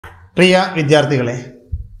പ്രിയ വിദ്യാർത്ഥികളെ,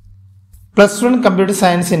 +1 കമ്പ്യൂട്ടർ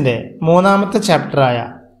സയൻസിൻ്റെ മൂന്നാമത്തെ ചാപ്റ്ററായ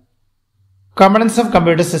കമ്പണൻസ് ഓഫ്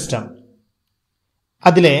കമ്പ്യൂട്ടർ സിസ്റ്റം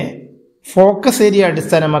അതിലെ ഫോക്കസ് ഏരിയ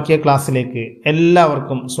അടിസ്ഥാനമാക്കിയ ക്ലാസ്സിലേക്ക്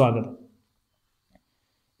എല്ലാവർക്കും സ്വാഗതം.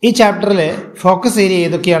 ഈ ചാപ്റ്ററിലെ ഫോക്കസ് ഏരിയ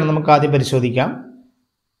ഏതൊക്കെയാണെന്ന് നമുക്ക് ആദ്യം പരിശോധിക്കാം.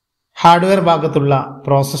 ഹാർഡ്വെയർ ഭാഗത്തുള്ള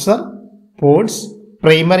പ്രോസസ്സർ, പോർട്സ്,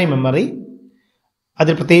 പ്രൈമറി മെമ്മറി,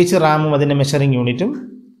 അതിൽ പ്രത്യേകിച്ച് റാമും അതിൻ്റെ മെഷറിംഗ് യൂണിറ്റും,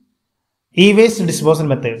 വേസ്റ്റ് ഡിസ്പോസൽ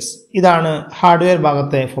മെത്തേഡ്സ്. ഇതാണ് ഹാർഡ്വെയർ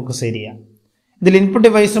ഭാഗത്തെ ഫോക്കസ് ഏരിയ. ഇതിൽ ഇൻപുട്ട്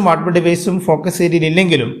ഡിവൈസും ഔട്ട്പുട്ട് ഡിവൈസും ഫോക്കസ് ഏരിയയിൽ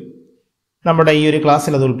ഇല്ലെങ്കിലും നമ്മുടെ ഈ ഒരു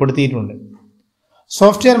ക്ലാസ്സിൽ അത് ഉൾപ്പെടുത്തിയിട്ടുണ്ട്.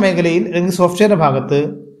 സോഫ്റ്റ്വെയർ മേഖലയിൽ അല്ലെങ്കിൽ സോഫ്റ്റ്വെയർ ഭാഗത്ത്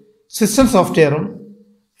സിസ്റ്റം സോഫ്റ്റ്വെയറും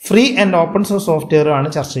ഫ്രീ ആൻഡ് ഓപ്പൺ സോഴ്സ് സോഫ്റ്റ്വെയറും ആണ്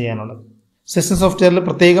ചർച്ച ചെയ്യാനുള്ളത്. സിസ്റ്റം സോഫ്റ്റ്വെയറിൽ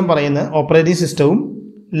പ്രത്യേകം പറയുന്നത് ഓപ്പറേറ്റിംഗ് സിസ്റ്റവും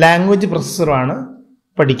ലാംഗ്വേജ് പ്രോസസ്സറും ആണ്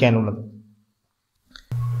പഠിക്കാനുള്ളത്.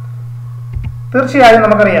 തീർച്ചയായും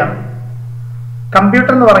നമുക്കറിയാം,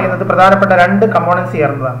 കമ്പ്യൂട്ടർ എന്ന് പറയുന്നത് പ്രധാനപ്പെട്ട രണ്ട് കമ്പോണൻസ്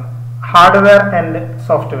ചേർന്നതാണ്, ഹാർഡ്വെയർ ആൻഡ്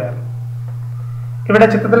സോഫ്റ്റ്വെയർ. ഇവിടെ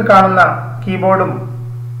ചിത്രത്തിൽ കാണുന്ന കീബോർഡും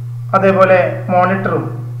അതേപോലെ മോണിറ്ററും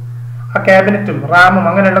ആ ക്യാബിനറ്റും റാമും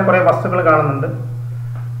അങ്ങനെയുള്ള കുറേ വസ്തുക്കൾ കാണുന്നുണ്ട്.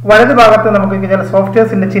 വലതു ഭാഗത്ത് നമുക്ക് ചില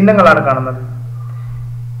സോഫ്റ്റ്വെയർസിന്റെ ചിഹ്നങ്ങളാണ് കാണുന്നത്.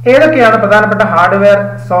 ഏതൊക്കെയാണ് പ്രധാനപ്പെട്ട ഹാർഡ്വെയർ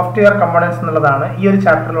സോഫ്റ്റ്വെയർ കമ്പോണൻസ് എന്നുള്ളതാണ് ഈ ഒരു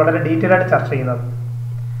ചാപ്റ്ററിൽ വളരെ ഡീറ്റെയിൽ ആയിട്ട് ചർച്ച ചെയ്യുന്നത്.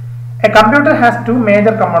 A computer has to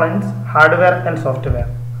major components, hardware and software.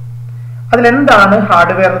 അതിലെന്താണ്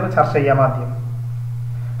ഹാർഡ്വെയർ എന്ന് ചർച്ച ചെയ്യാം. ആദ്യം,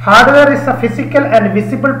 hardware is A physical and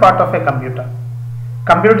visible part of A computer.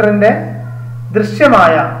 കമ്പ്യൂട്ടറിന്റെ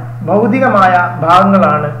ദൃശ്യമായ ഭൗതികമായ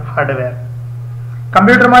ഭാഗങ്ങളാണ് ഹാർഡ്വെയർ.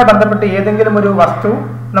 കമ്പ്യൂട്ടറുമായി ബന്ധപ്പെട്ട് ഏതെങ്കിലും ഒരു വസ്തു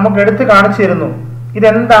നമുക്ക് എടുത്ത് കാണിച്ചു തരുന്നു,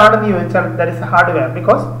 ഇതെന്താണെന്ന് ചോദിച്ചാൽ ദാറ്റ് ഇസ് ഹാർഡ്വെയർ.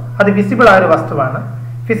 ബിക്കോസ് അത് വിസിബിൾ ആയ ഒരു വസ്തുവാണ്,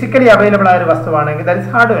 ഫിസിക്കലി അവൈലബിൾ ആയ ഒരു വസ്തുവാണെങ്കിൽ that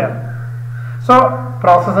is hardware. So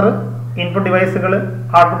processor, input ഡിവൈസുകൾ,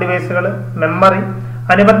 output ഡിവൈസുകൾ, memory,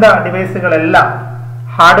 അനുബന്ധ ഡിവൈസുകളെല്ലാം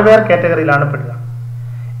ഹാർഡ്വെയർ കാറ്റഗറിയിലാണ് പെടുക.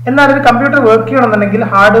 എന്നാൽ ഒരു കമ്പ്യൂട്ടർ വർക്ക് ചെയ്യണമെന്നുണ്ടെങ്കിൽ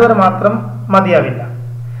ഹാർഡ്വെയർ മാത്രം മതിയാവില്ല.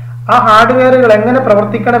 ആ ഹാർഡ്വെയറുകൾ എങ്ങനെ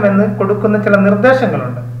പ്രവർത്തിക്കണമെന്ന് കൊടുക്കുന്ന ചില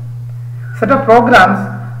നിർദ്ദേശങ്ങളുണ്ട്. Set of programmes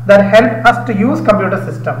that help us to use computer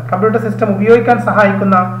system. Computer system ഉപയോഗിക്കാൻ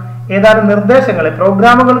സഹായിക്കുന്ന ഏതാനും നിർദ്ദേശങ്ങളെ,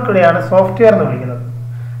 പ്രോഗ്രാമുകൾക്കിടെയാണ് സോഫ്റ്റ്വെയർ എന്ന് വിളിക്കുന്നത്.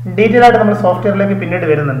 ഡീറ്റെയിൽ ആയിട്ട് നമ്മൾ സോഫ്റ്റ്വെയറിലേക്ക് പിന്നീട്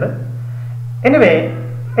വരുന്നുണ്ട്. Anyway,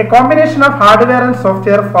 A combination of hardware and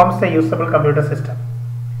software forms A usable computer system.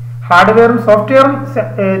 ഹാർഡ്വെയറും സോഫ്റ്റ്വെയറും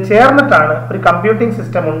ചേർന്നിട്ടാണ് ഒരു കമ്പ്യൂട്ടിംഗ്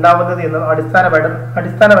സിസ്റ്റം ഉണ്ടാവുന്നത് എന്ന്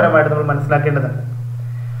അടിസ്ഥാനപരമായിട്ട് നമ്മൾ മനസ്സിലാക്കേണ്ടതുണ്ട്.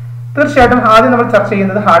 തീർച്ചയായിട്ടും ആദ്യം നമ്മൾ ചർച്ച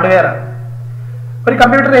ചെയ്യുന്നത് ഹാർഡ്വെയർ ആണ്. ഒരു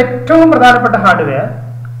കമ്പ്യൂട്ടറിന്റെ ഏറ്റവും പ്രധാനപ്പെട്ട ഹാർഡ്വെയർ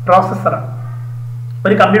പ്രോസസ്സറാണ്.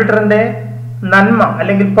 ഒരു കമ്പ്യൂട്ടറിന്റെ നന്മ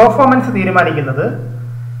അല്ലെങ്കിൽ പെർഫോമൻസ് തീരുമാനിക്കുന്നത്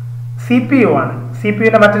CPU ആണ്.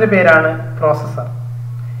 CPUവിന്റെ മറ്റൊരു പേരാണ് പ്രോസസ്സർ.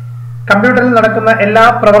 കമ്പ്യൂട്ടറിൽ നടക്കുന്ന എല്ലാ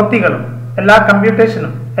പ്രവൃത്തികളും, എല്ലാ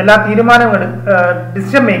കമ്പ്യൂട്ടേഷനും, എല്ലാ തീരുമാനങ്ങളും,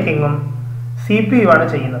 ഡിസിഷൻ മേക്കിങ്ങും CPU ആണ്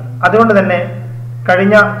ചെയ്യുന്നത്. അതുകൊണ്ട് തന്നെ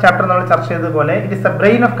കഴിഞ്ഞ ചാപ്റ്റർ നമ്മൾ ചർച്ച ചെയ്തതുപോലെ it is the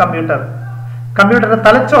brain of computer. കമ്പ്യൂട്ടറിന്റെ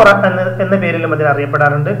തലച്ചോറ എന്ന പേരിലും അതിന്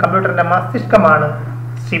അറിയപ്പെടാറുണ്ട്. കമ്പ്യൂട്ടറിന്റെ മസ്തിഷ്കമാണ്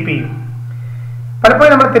CPU.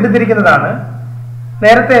 പലപ്പോഴും നമ്മൾ തെറ്റിദ്ധരിക്കുന്നതാണ്,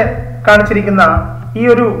 നേരത്തെ കാണിച്ചിരിക്കുന്ന ഈ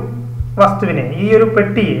ഒരു വസ്തുവിനെ, ഈ ഒരു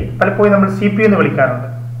പെട്ടിയെ പലപ്പോഴും നമ്മൾ CPU എന്ന് വിളിക്കാറുണ്ട്.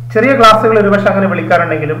 ചെറിയ ക്ലാസ്സുകൾ ഒരുപക്ഷെ അങ്ങനെ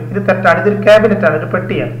വിളിക്കാറുണ്ടെങ്കിലും ഇത് തെറ്റാണ്. ഇതൊരു ക്യാബിനറ്റാണ്, ഒരു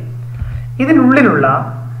പെട്ടിയാണ്. ഇതിനുള്ളിലുള്ള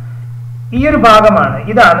ഈ ഒരു ഭാഗമാണ്,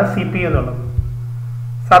 ഇതാണ് CPU എന്നുള്ളത്.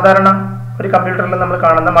 സാധാരണ ഒരു കമ്പ്യൂട്ടറിൽ നമ്മൾ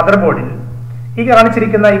കാണുന്ന മദർബോർഡിൽ ഈ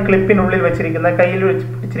കാണിച്ചിരിക്കുന്ന ഈ ക്ലിപ്പിനുള്ളിൽ വെച്ചിരിക്കുന്ന, കയ്യിൽ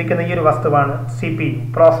വെച്ചിരിക്കുന്ന ഈ ഒരു വസ്തുവാണ് CPU,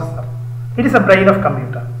 processor. It is A brain of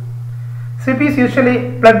computer. CPU is usually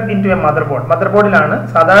plugged into a motherboard. മദർബോർഡിലാണ്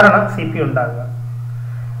സാധാരണ CPU ഉണ്ടാകുക.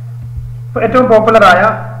 ഏറ്റവും പോപ്പുലറായ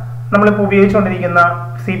നമ്മളിപ്പോൾ ഉപയോഗിച്ചുകൊണ്ടിരിക്കുന്ന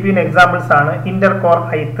CPUവിന്റെ എക്സാമ്പിൾസ് ആണ് Intel core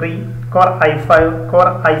i3, core i5, core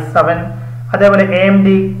i7, അതേപോലെ AMD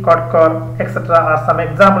quad core etcetera are some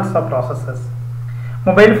examples of processors.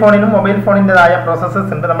 Mobile ഫോണിൻ്റെതായ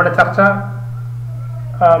processors ഉണ്ട്. നമ്മുടെ ചർച്ച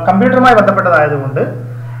കമ്പ്യൂട്ടറുമായി ബന്ധപ്പെട്ടതായതുകൊണ്ട്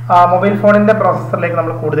mobile ഫോണിന്റെ പ്രോസസ്സറിലേക്ക്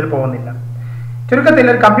നമ്മൾ കൂടുതൽ പോകുന്നില്ല. ചുരുക്കത്തിൽ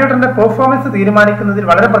ഒരു കമ്പ്യൂട്ടറിന്റെ പെർഫോമൻസ് തീരുമാനിക്കുന്നതിൽ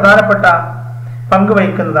വളരെ പ്രധാനപ്പെട്ട പങ്ക്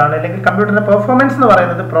വഹിക്കുന്നതാണ്, അല്ലെങ്കിൽ കമ്പ്യൂട്ടറിന്റെ പെർഫോമൻസ് എന്ന്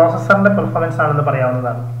പറയുന്നത് പ്രോസസ്സറിന്റെ പെർഫോമൻസ് ആണെന്ന്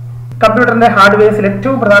പറയാവുന്നതാണ്. കമ്പ്യൂട്ടറിന്റെ ഹാർഡ്വെയർസിൽ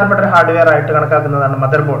ഏറ്റവും പ്രധാനപ്പെട്ട ഒരു ഹാർഡ്വെയർ ആയിട്ട് കണക്കാക്കുന്നതാണ്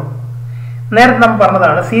മദർബോർഡ്. നേരത്തെ നമ്മൾ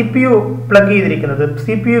പറഞ്ഞതാണ് CPU പ്ലഗ് ചെയ്തിരിക്കുന്നത്,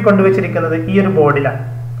 CPU കൊണ്ടുവച്ചിരിക്കുന്നത് ഈ ഒരു ബോർഡിലാണ്.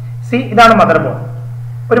 ഇതാണ് മദർബോർഡ്,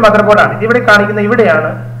 ഒരു മദർബോർഡാണ്. ഇവിടെ കാണിക്കുന്ന,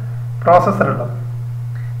 ഇവിടെയാണ് പ്രോസസ്സർ ഉള്ളത്.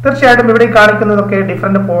 തീർച്ചയായിട്ടും ഇവിടെ കാണിക്കുന്നതൊക്കെ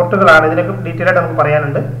ഡിഫറെന്റ് പോർട്ടുകളാണ്. ഇതിനൊക്കെ ഡീറ്റെയിൽ ആയിട്ട് നമുക്ക്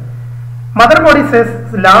പറയാനുണ്ട്. Motherboard is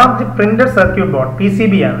A large printed circuit board,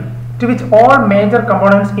 PCB ആണ്, to which all major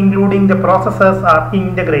components including the processors are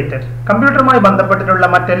integrated. കമ്പ്യൂട്ടറുമായി ബന്ധപ്പെട്ടിട്ടുള്ള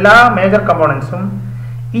മറ്റെല്ലാ മേജർ കമ്പോണൻസും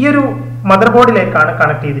ഈ ഒരു മദർബോർഡിലേക്കാണ്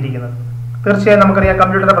കണക്ട് ചെയ്തിരിക്കുന്നത്. തീർച്ചയായും നമുക്കറിയാം,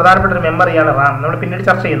 കമ്പ്യൂട്ടറിന്റെ പ്രധാനപ്പെട്ട ഒരു മെമ്മറിയാണ് റാം. നമ്മൾ പിന്നീട്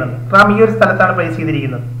ചർച്ച ചെയ്യുന്നത്. റാം ഈ ഒരു സ്ഥലത്താണ് പ്ലേസ്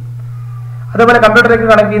ചെയ്തിരിക്കുന്നത്. അതുപോലെ കമ്പ്യൂട്ടറിലേക്ക്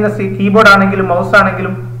കണക്ട് ചെയ്യുന്ന കീബോർഡ് ആണെങ്കിലും മൗസ്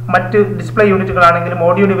ആണെങ്കിലും മറ്റ് ഡിസ്പ്ലേ യൂണിറ്റുകളാണെങ്കിലും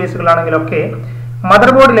ഓഡിയോ ഡിവൈസുകളാണെങ്കിലും ഒക്കെ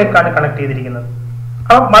മദർബോർഡിലേക്കാണ് കണക്ട് ചെയ്തിരിക്കുന്നത്.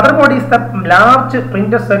 അപ്പോൾ motherboard is the large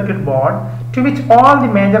printed circuit board to which all the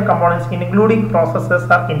major components including processors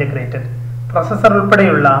R integrated. Processor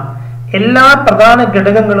ഉൾപ്പെടെയുള്ള എല്ലാ പ്രധാന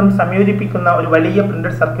ഘടകങ്ങളും സംയോജിപ്പിക്കുന്ന ഒരു വലിയ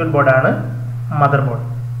പ്രിന്റഡ് സർക്യൂട്ട് ബോർഡാണ് മദർബോർഡ്.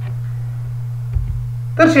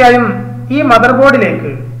 തീർച്ചയായും ഈ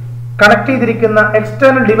മദർബോർഡിലേക്ക് കണക്ട് ചെയ്തിരിക്കുന്ന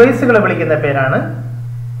എക്സ്റ്റേണൽ ഡിവൈസുകളെ വിളിക്കുന്ന പേരാണ്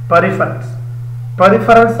പെറിഫറൽസ്.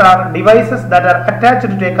 പെറിഫറൽസ് R devices that are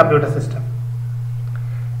attached to A computer system.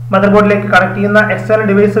 മദർബോർഡിലേക്ക് connect ചെയ്യുന്ന എക്സ്റ്റേണൽ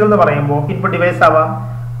ഡിവൈസുകൾ എന്ന് പറയുമ്പോൾ ഇൻപുട്ട് ഡിവൈസ് ആവാം,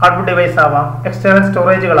 ഔട്ട്പുട്ട് ഡിവൈസ് ആവാം, എക്സ്റ്റേണൽ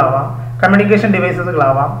സ്റ്റോറേജുകളാവാം, കമ്മ്യൂണിക്കേഷൻ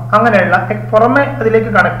ഡിവൈസസുകളാവാം. അങ്ങനെയുള്ള പുറമെ അതിലേക്ക്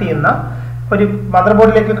കണക്ട് ചെയ്യുന്ന ഒരു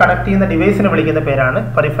മദർബോർഡിലേക്ക് കണക്ട് ചെയ്യുന്ന ഡിവൈസിനെ വിളിക്കുന്ന പേരാണ്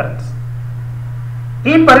പെറിഫറൽസ്.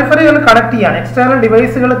 ഈ പെറിഫറികൾ കണക്ട് ചെയ്യാൻ, എക്സ്റ്റേണൽ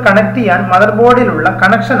ഡിവൈസുകൾ കണക്ട് ചെയ്യാൻ മദർബോർഡിലുള്ള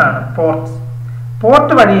കണക്ഷനാണ് പോർട്ട്സ്.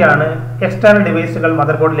 പോർട്ട് വഴിയാണ് എക്സ്റ്റേണൽ ഡിവൈസുകൾ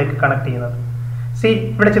മദർബോർഡിലേക്ക് കണക്ട് ചെയ്യുന്നത്.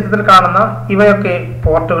 ഇവിടെ ചിത്രത്തിൽ കാണുന്ന ഇവയൊക്കെ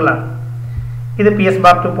പോർട്ടുകളാണ്. ഇത്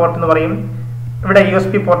PS2 പോർട്ട് എന്ന് പറയും. ഇവിടെ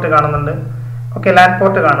USB പോർട്ട് കാണുന്നുണ്ട്. ലാൻ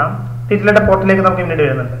പോർട്ട് കാണാം. ഡീറ്റെയിൽഡ് പോർട്ടിലേക്ക് നമുക്ക് പിന്നീട്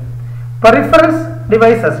വരുന്നുണ്ട്. Peripheral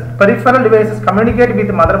devices communicate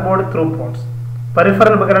with motherboard through ports.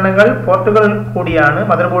 Peripheral ഉപകരണങ്ങൾ പോർട്ടുകൾ കൂടിയാണ്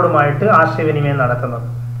മദർബോർഡുമായിട്ട് ആശയവിനിമയം നടത്തുന്നത്.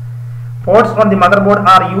 Ports on the motherboard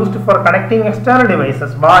are used for connecting external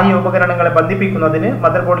devices. ബാഹ്യ ഉപകരണങ്ങളെ ബന്ധിപ്പിക്കുന്നതിന്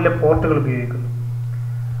മദർബോർഡിലെ പോർട്ടുകൾ ഉപയോഗിക്കുന്നു.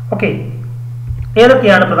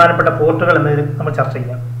 ഏതൊക്കെയാണ് പ്രധാനപ്പെട്ട പോർട്ടുകൾ എന്നതിൽ നമ്മൾ ചർച്ച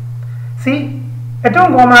ചെയ്യാം. ഏറ്റവും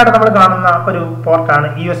കോമൺ ആയിട്ട് നമ്മൾ കാണുന്ന ഒരു പോർട്ടാണ്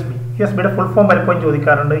USB. USB-യുടെ ഫുൾ ഫോം പലപ്പോഴും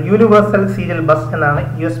ചോദിക്കാറുണ്ട്. യൂണിവേഴ്സൽ സീരിയൽ ബസ് എന്നാണ്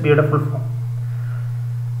USB-യുടെ ഫുൾ ഫോം.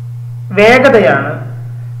 വേഗതയാണ്.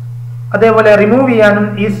 അതേപോലെ റിമൂവ് ചെയ്യാനും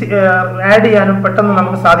ആഡ് ചെയ്യാനും പെട്ടെന്ന്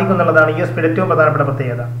നമുക്ക് സാധിക്കുന്നുള്ളതാണ് USB-യുടെ ഏറ്റവും പ്രധാനപ്പെട്ട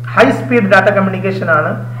പ്രത്യേകത. ഹൈ സ്പീഡ് ഡാറ്റ കമ്മ്യൂണിക്കേഷൻ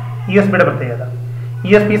ആണ് USB-യുടെ പ്രത്യേകത.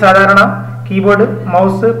 USB സാധാരണ കീബോർഡ്,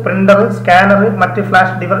 മൗസ്, പ്രിന്റർ, സ്കാനർ, മറ്റ്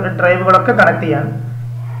ഫ്ലാഷ് ഡ്രൈവുകളൊക്കെ കണക്ട് ചെയ്യാൻ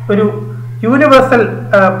ഒരു യൂണിവേഴ്സൽ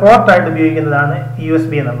പോർട്ടായിട്ട് ഉപയോഗിക്കുന്നതാണ്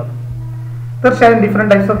USB എന്നുള്ളത്. തീർച്ചയായും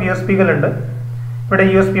ഡിഫറെൻറ്റ് ടൈപ്സ് ഓഫ് USB-കളുണ്ട്. ഇവിടെ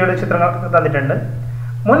USB-യുടെ ചിത്രങ്ങൾ തന്നിട്ടുണ്ട്.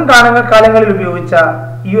 മുൻ കാലങ്ങളിൽ ഉപയോഗിച്ച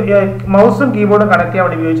മൗസും കീബോർഡും കണക്ട് ചെയ്യാൻ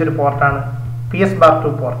വേണ്ടി ഉപയോഗിച്ച ഒരു പോർട്ടാണ്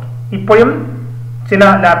PS2 പോർട്ട്. ഇപ്പോഴും ചില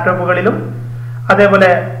ലാപ്ടോപ്പുകളിലും അതേപോലെ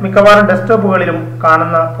മിക്കവാറും ഡെസ്ക്ടോപ്പുകളിലും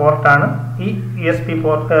കാണുന്ന പോർട്ടാണ് ഈ USB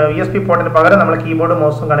പോർട്ടിന് പകരം നമ്മൾ കീബോർഡും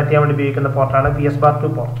മൗസും കണക്ട് ചെയ്യാൻ വേണ്ടി ഉപയോഗിക്കുന്ന പോർട്ടാണ്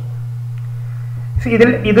PS2 പോർട്ട്.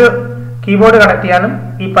 ഇത് കീബോർഡ് കണക്ട് ചെയ്യാനും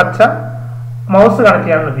ഈ പച്ച മൗസ് കണക്ട്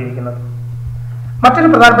ചെയ്യാനും ഉപയോഗിക്കുന്നത്. മറ്റൊരു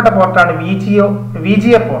പ്രധാനപ്പെട്ട പോർട്ടാണ്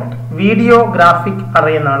VGA port. Video graphic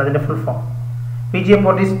array എന്നാണ് ഇതിന്റെ full form. VGA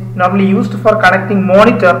port is normally used for connecting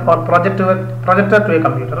monitor or projector to A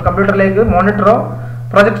computer. കമ്പ്യൂട്ടറിലേക്ക് മോണിറ്ററോ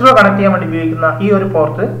പ്രൊജക്ടറോ കണക്ട് ചെയ്യാൻ വേണ്ടി ഉപയോഗിക്കുന്ന ഈ ഒരു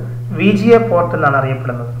പോർട്ട് VGA പോർട്ട് എന്നാണ്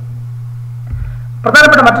അറിയപ്പെടുന്നത്.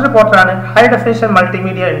 പ്രധാനപ്പെട്ട മറ്റൊരു പോർട്ടാണ് ഹൈ ഡെഫിനിഷൻ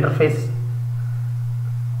മൾട്ടിമീഡിയ ഇന്റർഫേസ്.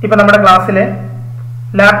 ഇപ്പൊ നമ്മുടെ ക്ലാസ്സിലെ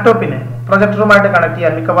ലാപ്ടോപ്പിന് പ്രൊജക്ടറുമായിട്ട് കണക്ട്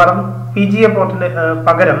ചെയ്യാൻ മിക്കവാറും VGA പോർട്ടിന്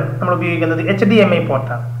പകരം നമ്മൾ ഉപയോഗിക്കുന്നത് HDMI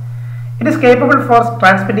പോർട്ടാണ്. It is capable for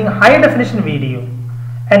transmitting high definition video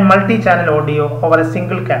and multi channel audio over A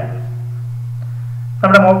single cable.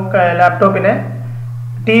 നമ്മുടെ ലാപ്ടോപ്പിനെ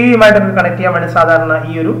TV-യുമായിട്ടൊക്കെ കണക്ട് ചെയ്യാൻ വേണ്ടി സാധാരണ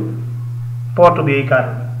ഈ ഒരു പോർട്ട്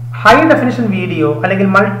ഉപയോഗിക്കാറുണ്ട്. ഹൈ ഡെഫിനിഷൻ വീഡിയോ അല്ലെങ്കിൽ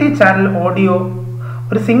മൾട്ടി ചാനൽ ഓഡിയോ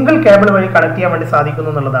ഒരു സിംഗിൾ കേബിൾ വഴി കണക്ട് ചെയ്യാൻ വേണ്ടി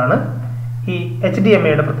സാധിക്കുന്നു എന്നുള്ളതാണ് ഈ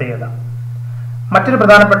HDMI-യുടെ പ്രത്യേകത. മറ്റൊരു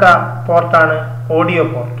പ്രധാനപ്പെട്ട പോർട്ടാണ് audio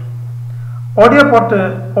port.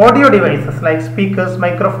 Audio devices like speakers,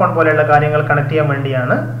 microphone പോലെയുള്ള കാര്യങ്ങൾ കണക്ട് ചെയ്യാൻ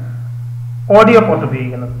വേണ്ടിയാണ് ഓഡിയോ പോർട്ട്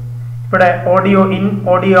ഉപയോഗിക്കുന്നത്. ഇവിടെ ഓഡിയോ ഇൻ,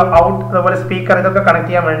 ഓഡിയോ ഔട്ട്, അതുപോലെ സ്പീക്കർ, ഇതൊക്കെ കണക്ട്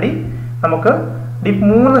ചെയ്യാൻ വേണ്ടി നമുക്ക്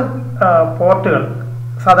 3 പോർട്ടുകൾ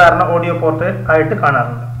സാധാരണ ഓഡിയോ പോർട്ട് ആയിട്ട്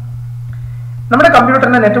കാണാറുണ്ട്. നമ്മുടെ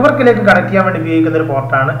കമ്പ്യൂട്ടറിനെ നെറ്റ്വർക്കിലേക്ക് കണക്ട് ചെയ്യാൻ വേണ്ടി ഉപയോഗിക്കുന്ന ഒരു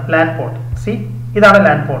പോർട്ടാണ് ലാൻ പോർട്ട്. ഇതാണ്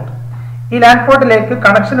ലാൻ പോർട്ട്. ഈ ലാൻ പോർട്ടിലേക്ക്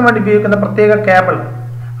കണക്ഷന് വേണ്ടി ഉപയോഗിക്കുന്ന പ്രത്യേക cable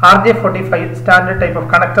RJ45 standard type of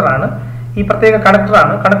കണക്ടറാണ്. ഈ പ്രത്യേക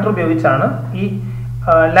കണക്ടർ ഉപയോഗിച്ചാണ് ഈ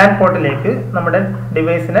ലാൻ പോർട്ടിലേക്ക് നമ്മുടെ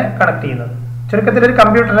ഡിവൈസിനെ കണക്ട് ചെയ്യുന്നത്. ചുരുക്കത്തിൽ ഒരു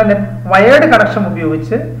കമ്പ്യൂട്ടറിനെ വയേർഡ് കണക്ഷൻ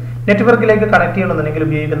ഉപയോഗിച്ച് നെറ്റ്വർക്കിലേക്ക് കണക്ട് ചെയ്യണമെന്നുണ്ടെങ്കിൽ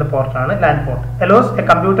ഉപയോഗിക്കുന്ന പോർട്ടാണ് LAN port. Allows A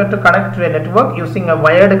computer to connect to A network using A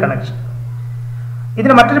wired connection.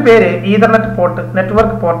 ഇതിന് മറ്റൊരു പേര് ഈതർനെറ്റ് പോർട്ട്,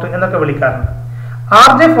 നെറ്റ്വർക്ക് പോർട്ട് എന്നൊക്കെ വിളിക്കാറുണ്ട്.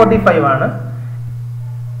 RJ45 ആണ്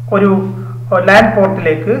ഒരു ലാൻ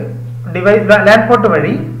പോർട്ട്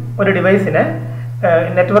വഴി ഒരു ഡിവൈസിനെ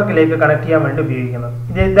നെറ്റ്വർക്കിലേക്ക് കണക്ട് ചെയ്യാൻ വേണ്ടി ഉപയോഗിക്കുന്നത്.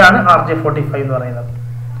 ഇതാണ് RJ45 എന്ന് പറയുന്നത്.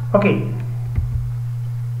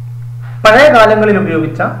 പഴയ കാലങ്ങളിൽ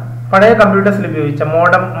പഴയ കമ്പ്യൂട്ടേഴ്സിൽ ഉപയോഗിച്ച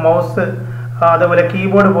മോഡം, മൗസ്, അതുപോലെ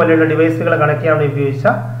കീബോർഡ് പോലെയുള്ള ഡിവൈസുകൾ കണക്ട് ചെയ്യാൻ വേണ്ടി ഉപയോഗിച്ച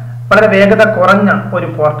വളരെ വേഗത കുറഞ്ഞ ഒരു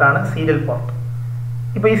പോർട്ടാണ് സീരിയൽ പോർട്ട്.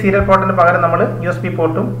 ഇപ്പോൾ ഈ സീരിയൽ പോർട്ടിന് പകരം നമ്മൾ USB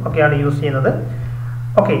പോർട്ടും ഒക്കെയാണ് യൂസ് ചെയ്യുന്നത്.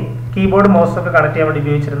 കീബോർഡ്, മൗസ് ഒക്കെ കണക്ട് ചെയ്യാൻ വേണ്ടി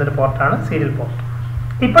ഉപയോഗിച്ചിരുന്ന ഒരു പോർട്ടാണ് സീരിയൽ പോർട്ട്.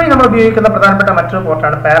 ഇപ്പോൾ നമ്മൾ ഉപയോഗിക്കുന്ന പ്രധാനപ്പെട്ട മറ്റൊരു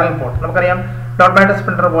പോർട്ടാണ് പാരലൽ പോർട്ട്. നമുക്കറിയാം ഡോട്ട് മാട്രിക്സ്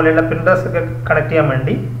പ്രിന്റർ പോലെയുള്ള പ്രിന്റേഴ്സ് ഒക്കെ കണക്ട് ചെയ്യാൻ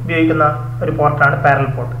വേണ്ടി ഉപയോഗിക്കുന്ന ഒരു പോർട്ടാണ് പാരലൽ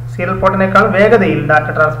പോർട്ട്. സീരിയൽ പോർട്ടിനേക്കാൾ വേഗതയിൽ ഡാറ്റ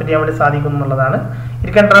ട്രാൻസ്മിറ്റ് ചെയ്യാൻ വേണ്ടി സാധിക്കും എന്നുള്ളതാണ്.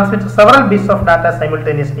 It can transmit several bits of data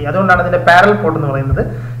simultaneously. അതുകൊണ്ടാണ് ഇതിന്റെ പാരലൽ പോർട്ട് എന്ന് പറയുന്നത്.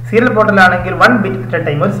 Serial പോർട്ടിലാണെങ്കിൽ 1 bit at a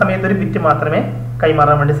time, ഒരു സമയത്ത് ഒരു ബിറ്റ് മാത്രമേ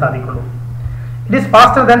കൈമാറാൻ വേണ്ടി സാധിക്കുള്ളൂ. It is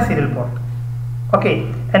faster than serial port. Okay,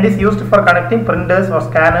 and is used for connecting printers or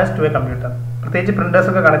scanners to A computer. പ്രത്യേകിച്ച് പ്രിന്റേഴ്സ്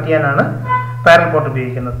ഒക്കെ കണക്ട് ചെയ്യാനാണ് പാരലൽ പോർട്ട്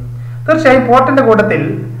ഉപയോഗിക്കുന്നത്. തീർച്ചയായും പോർട്ടിന്റെ കൂട്ടത്തിൽ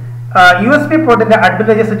USB പോർട്ടിന്റെ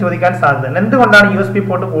അഡ്വാൻറ്റേജസ് ചോദിക്കാൻ സാധ്യതയുണ്ട്. എന്തുകൊണ്ടാണ് USB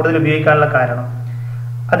പോർട്ട് കൂടുതൽ ഉപയോഗിക്കാനുള്ള കാരണം?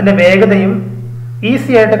 അതിന്റെ വേഗതയും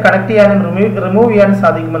ഈസി ആയിട്ട് കണക്ട് ചെയ്യാനും റിമൂവ് ചെയ്യാനും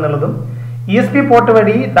സാധിക്കുമെന്നുള്ളതും, USB പോർട്ട്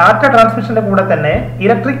വഴി ഡാറ്റ ട്രാൻസ്മിഷന്റെ കൂടെ തന്നെ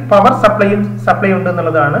ഇലക്ട്രിക് പവർ സപ്ലൈ ഉണ്ട്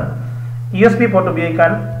എന്നുള്ളതാണ് USB പോർട്ട്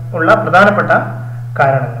ഉപയോഗിക്കാൻ ഉള്ള പ്രധാനപ്പെട്ട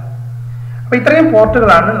കാരണങ്ങൾ. അപ്പോൾ ഇത്രയും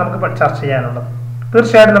പോർട്ടുകളാണ് നമുക്ക് ചർച്ച ചെയ്യാനുള്ളത്.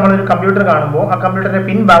 തീർച്ചയായിട്ടും നമ്മളൊരു കമ്പ്യൂട്ടർ കാണുമ്പോൾ ആ കമ്പ്യൂട്ടറിന്റെ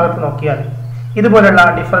പിൻഭാഗത്ത് നോക്കിയാൽ ഇതുപോലുള്ള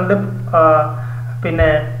ഡിഫറെന്റ്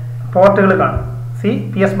പോർട്ടുകൾ കാണും.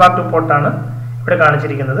 PS2 പോർട്ടാണ് ഇവിടെ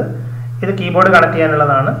കാണിച്ചിരിക്കുന്നത്. ഇത് കീബോർഡ് കണക്ട്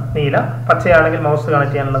ചെയ്യാനുള്ളതാണ്, നീല. പച്ചയാണെങ്കിൽ മൗസ്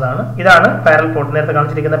കണക്ട് ചെയ്യാനുള്ളതാണ്. ഇതാണ് പാരലൽ പോർട്ട്. നേരത്തെ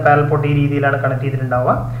കാണിച്ചിരിക്കുന്ന പാരലൽ പോർട്ട് ഈ രീതിയിലാണ് കണക്ട്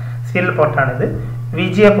ചെയ്തിട്ടുണ്ടാവുക. സീരിയൽ പോർട്ടാണിത്.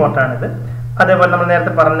 VGA പോർട്ടാണിത്. അതേപോലെ നമ്മൾ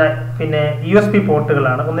നേരത്തെ പറഞ്ഞ USB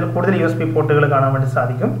പോർട്ടുകളാണ്. ഒന്നിൽ കൂടുതൽ USB പോർട്ടുകൾ കാണാൻ വേണ്ടി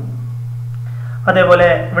സാധിക്കും. അതേപോലെ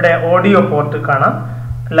ഇവിടെ ഓഡിയോ പോർട്ട് കാണാം.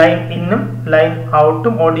 ലൈൻ ഇന്നും ലൈൻ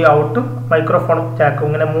ഔട്ടും ഓഡിയോ ഔട്ടും മൈക്രോഫോണും ജാക്കും,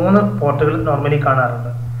 ഇങ്ങനെ 3 പോർട്ടുകൾ നോർമലി കാണാറുണ്ട്.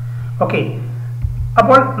 ഓക്കെ,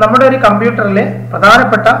 അപ്പോൾ നമ്മുടെ ഒരു കമ്പ്യൂട്ടറിലെ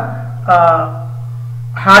പ്രധാനപ്പെട്ട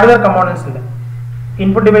ഹാർഡ്വെയർ കമ്പോണൻസിന്റെ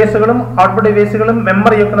ഇൻപുട്ട് ഡിവൈസുകളും ഔട്ട്പുട്ട് ഡിവൈസുകളും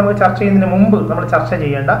മെമ്മറിയൊക്കെ നമുക്ക് ചർച്ച ചെയ്യുന്നതിന് മുമ്പ് നമ്മൾ ചർച്ച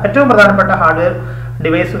ചെയ്യേണ്ട ഏറ്റവും പ്രധാനപ്പെട്ട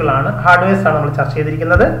ഹാർഡ്വെയർസ് ആണ് നമ്മൾ ചർച്ച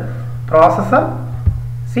ചെയ്തിരിക്കുന്നത്. പ്രോസസർ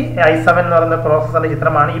i7 എന്ന് പറയുന്ന പ്രോസസറിന്റെ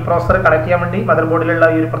ചിത്രമാണ്. ഈ പ്രോസസർ കണക്ട് ചെയ്യാൻ വേണ്ടി മദർ ബോർഡിലുള്ള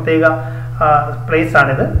ഈ ഒരു പ്രത്യേക പ്ലേസ്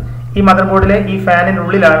ആണിത്. ഈ മദർ ബോർഡിലെ ഈ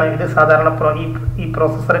ഫാനിനുള്ളിലാണ് ഇത് സാധാരണ ഈ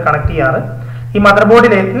പ്രോസസർ കണക്ട് ചെയ്യാറ്. ഈ മദർ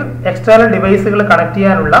ബോർഡിലേക്ക് എക്സ്റ്റേണൽ ഡിവൈസുകൾ കണക്ട്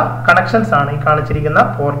ചെയ്യാനുള്ള കണക്ഷൻസ് ആണ് ഈ കാണിച്ചിരിക്കുന്ന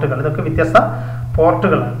പോർട്ടുകൾ. ഇതൊക്കെ വ്യത്യസ്ത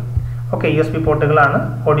പോർട്ടുകളാണ്. ഓക്കെ, USB പോർട്ടുകളാണ്,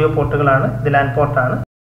 ഓഡിയോ പോർട്ടുകളാണ്, ഇത് LAN പോർട്ടാണ്.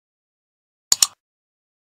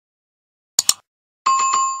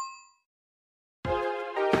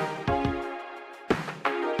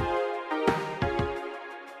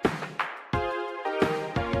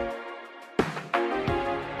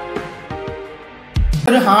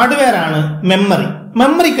 ഒരു ഹാർഡ്വെയർ ആണ് മെമ്മറി.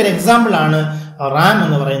 മെമ്മറിക്ക് ഒരു എക്സാമ്പിൾ ആണ് റാം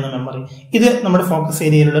എന്ന് പറയുന്ന മെമ്മറി. ഇത് നമ്മുടെ ഫോക്കസ്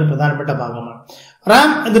ഏരിയയിലുള്ള ഒരു പ്രധാനപ്പെട്ട ഭാഗമാണ്. റാം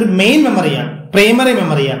ഇതൊരു main മെമ്മറിയാണ്, primary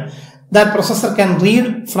മെമ്മറിയാണ്. That processor can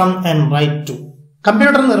read from and right to.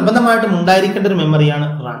 Computer നിർബന്ധമായിട്ടും ഉണ്ടായിരിക്കേണ്ട ഒരു മെമ്മറിയാണ്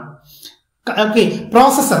റാം. ഓക്കെ,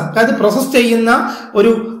 പ്രോസസർ, അതായത് പ്രോസസ് ചെയ്യുന്ന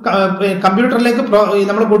ഒരു കമ്പ്യൂട്ടറിലേക്ക്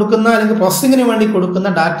നമ്മൾ കൊടുക്കുന്ന അല്ലെങ്കിൽ പ്രോസസ്സിങ്ങിന് വേണ്ടി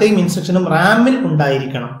കൊടുക്കുന്ന ഡാറ്റയും ഇൻസ്ട്രക്ഷനും റാമിൽ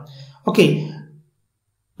ഉണ്ടായിരിക്കണം. Okay,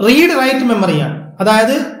 read write മെമ്മറിയാണ്.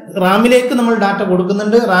 അതായത് റാമിലേക്ക് നമ്മൾ ഡാറ്റ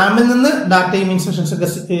കൊടുക്കുന്നുണ്ട്, റാമിൽ നിന്ന് ഡാറ്റയും ഇൻസ്ട്രക്ഷൻസ് ഒക്കെ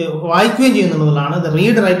വായിക്കുകയും ചെയ്യുന്നതാണ് ഇത്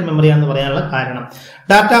റീഡ് റൈറ്റ് മെമ്മറിയാണെന്ന് പറയാനുള്ള കാരണം.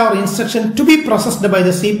 Data or instruction to B processed by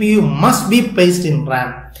the CPU must be placed in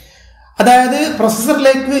Ram. അതായത്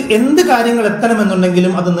പ്രൊസസറിലേക്ക് എന്ത് കാര്യങ്ങൾ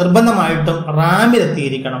എത്തണമെന്നുണ്ടെങ്കിലും അത് നിർബന്ധമായിട്ടും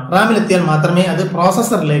റാമിലെത്തിയിരിക്കണം. റാമിലെത്തിയാൽ മാത്രമേ അത്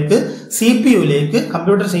പ്രോസസറിലേക്ക് CPUയിലേക്ക്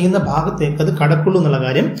കമ്പ്യൂട്ടർ ചെയ്യുന്ന ഭാഗത്തേക്ക് അത് കടക്കുള്ളൂ എന്നുള്ള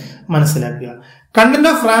കാര്യം മനസ്സിലാക്കുക.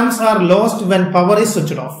 Content of rams are lost when power is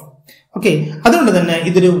switched off. Okay, അതുകൊണ്ട് തന്നെ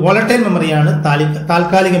ഇതൊരു വോളറ്റൈൽ മെമ്മറിയാണ്,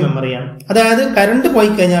 താൽക്കാലിക മെമ്മറിയാണ്. അതായത് കറണ്ട് പോയി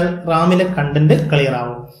കഴിഞ്ഞാൽ റാമിലെ കണ്ടന്റ് ക്ലിയർ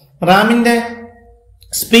ആവും. റാമിന്റെ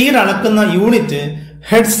സ്പീഡ് അളക്കുന്ന യൂണിറ്റ്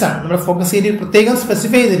ഹെർട്സ് ആണ്. നമ്മുടെ ഫോക്കസ് ഏരിയയിൽ പ്രത്യേകം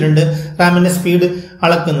സ്പെസിഫൈ ചെയ്തിട്ടുണ്ട്. റാമിന്റെ സ്പീഡ്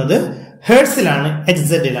അളക്കുന്നത് ഹെർട്സിലാണ്,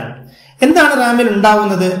 HZ-ലാണ്. എന്താണ് റാമിൽ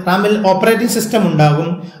ഉണ്ടാവുന്നത്? റാമിൽ ഓപ്പറേറ്റിംഗ് സിസ്റ്റം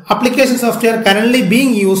ഉണ്ടാകും, application software currently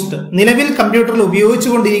being used, നിലവിൽ കമ്പ്യൂട്ടറിൽ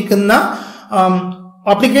ഉപയോഗിച്ചുകൊണ്ടിരിക്കുന്ന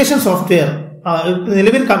ആപ്ലിക്കേഷൻ സോഫ്റ്റ്വെയർ,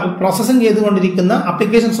 നിലവിൽ പ്രോസസ്സിംഗ് ചെയ്തുകൊണ്ടിരിക്കുന്ന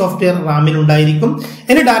ആപ്ലിക്കേഷൻ സോഫ്റ്റ്വെയർ റാമിൽ ഉണ്ടായിരിക്കും.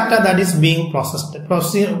 Any data that is being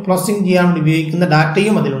processing ചെയ്യാൻ വേണ്ടി ഉപയോഗിക്കുന്ന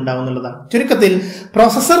ഡാറ്റയും അതിലുണ്ടാവുന്നുള്ളതാണ്. ചുരുക്കത്തിൽ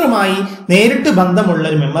പ്രോസസ്സറുമായി നേരിട്ട് ബന്ധമുള്ള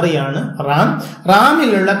ഒരു മെമ്മറിയാണ് റാം.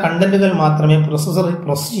 റാമിലുള്ള കണ്ടന്റുകൾ മാത്രമേ പ്രോസസ്സർ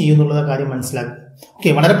പ്രോസസ് ചെയ്യുന്നുള്ള കാര്യം മനസ്സിലാക്കുക.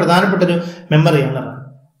 ഓക്കെ, വളരെ പ്രധാനപ്പെട്ട ഒരു മെമ്മറിയാണ് റാം.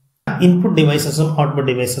 Input ഡിവൈസസും output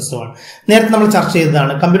ഡിവൈസസുമാണ്. നേരത്തെ നമ്മൾ ചർച്ച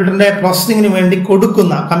ചെയ്തതാണ്. കമ്പ്യൂട്ടറിന്റെ പ്രോസസ്സിംഗിന് വേണ്ടി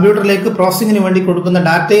കമ്പ്യൂട്ടറിലേക്ക് പ്രോസസ്സിംഗിന് വേണ്ടി കൊടുക്കുന്ന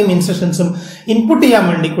ഡാറ്റയും ഇൻസ്ട്രക്ഷൻസും ഇൻപുട്ട് ചെയ്യാൻ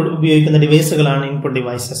വേണ്ടി ഉപയോഗിക്കുന്ന ഡിവൈസുകളാണ് ഇൻപുട്ട്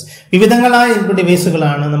ഡിവൈസസ്. വിവിധങ്ങളായ ഇൻപുട്ട്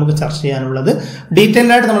ഡിവൈസുകളാണ് നമുക്ക് ചർച്ച ചെയ്യാനുള്ളത്.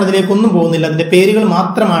 ഡീറ്റെയിൽഡ് ആയിട്ട് നമ്മൾ അതിലേക്ക് ഒന്നും പോകുന്നില്ല. അതിന്റെ പേരുകൾ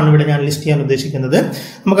മാത്രമാണ് ഇവിടെ ഞാൻ ലിസ്റ്റ് ചെയ്യാൻ ഉദ്ദേശിക്കുന്നത്.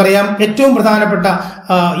 നമുക്കറിയാം ഏറ്റവും പ്രധാനപ്പെട്ട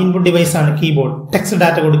ഇൻപുട്ട് ഡിവൈസാണ് കീബോർഡ്, ടെക്സ്റ്റ്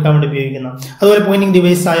ഡാറ്റ കൊടുക്കാൻ വേണ്ടി ഉപയോഗിക്കുന്ന. അതുപോലെ Poynting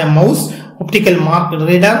ഡിവൈസായ mouse, optical mark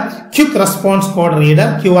reader, quick response code reader,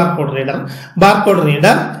 QR code reader, barcode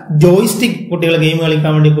reader, joystick, കുട്ടികൾ ഗെയിം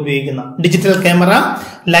കളിക്കാൻ വേണ്ടി ഉപയോഗിക്കുന്ന, ഡിജിറ്റൽ ക്യാമറ,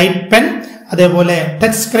 ലൈറ്റ് പെൻ, അതേപോലെ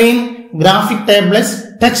touch screen, graphic tablets,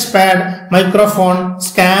 touch pad, microphone,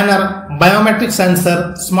 scanner, biometric sensor,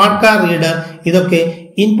 smart car reader, ഇതൊക്കെ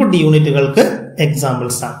input യൂണിറ്റുകൾക്ക്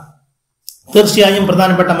examples ആണ്. തീർച്ചയായും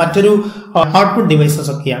പ്രധാനപ്പെട്ട മറ്റൊരു ഔട്ട്പുട്ട് ഡിവൈസസ്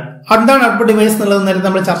ഒക്കെയാണ്. എന്താണ് ഔട്ട്പുട്ട് ഡിവൈസ് എന്നുള്ളത് നേരത്തെ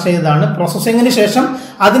നമ്മൾ ചർച്ച ചെയ്തതാണ്. പ്രോസസ്സിംഗിന് ശേഷം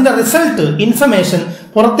അതിന്റെ റിസൾട്ട്, ഇൻഫർമേഷൻ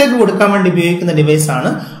പുറത്തേക്ക് കൊടുക്കാൻ വേണ്ടി ഉപയോഗിക്കുന്ന ഡിവൈസ് ആണ്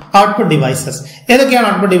ഔട്ട്പുട്ട് ഡിവൈസസ്. ഏതൊക്കെയാണ്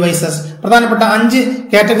ഔട്ട്പുട്ട് ഡിവൈസസ്? പ്രധാനപ്പെട്ട 5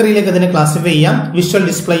 കാറ്റഗറിയിലേക്ക് ഇതിനെ ക്ലാസിഫൈ ചെയ്യാം. Visual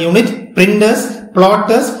display unit, printers,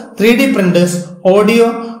 plotters, 3D printers, audio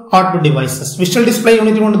output devices. Visual display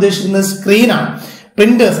unit കൊണ്ട് ഉദ്ദേശിക്കുന്നത് സ്ക്രീനാണ്.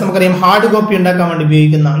 പ്രിന്റേഴ്സ് നമുക്കറിയാം ഹാർഡ് കോപ്പി ഉണ്ടാക്കാൻ വേണ്ടി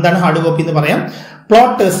ഉപയോഗിക്കുന്ന, എന്താണ് ഹാർഡ് കോപ്പി എന്ന് പറയാം.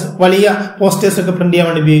 പ്ലോട്ടേഴ്സ് വലിയ പോസ്റ്റേഴ്സ് ഒക്കെ പ്രിന്റ് ചെയ്യാൻ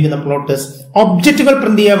വേണ്ടി ഉപയോഗിക്കുന്ന പ്ലോട്ടേഴ്സ്. ഒബ്ജക്റ്റുകൾ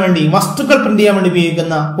പ്രിന്റ് ചെയ്യാൻ വേണ്ടി, വസ്തുക്കൾ പ്രിന്റ് ചെയ്യാൻ വേണ്ടി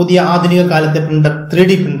ഉപയോഗിക്കുന്ന പുതിയ ആധുനിക കാലത്തെ printer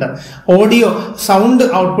 3D printer. Audio sound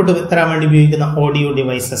output തരാൻ വേണ്ടി ഉപയോഗിക്കുന്ന ഓഡിയോ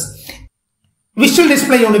ഡിവൈസസ്. വിഷ്വൽ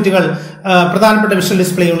ഡിസ്പ്ലേ യൂണിറ്റുകൾ, പ്രധാനപ്പെട്ട visual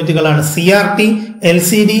display യൂണിറ്റുകളാണ് CRT,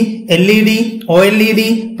 LCD, LED, OLED,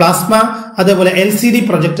 plasma, അതേപോലെ LCD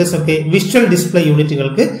പ്രൊജക്ടേഴ്സ് ഒക്കെ വിഷ്വൽ ഡിസ്പ്ലേ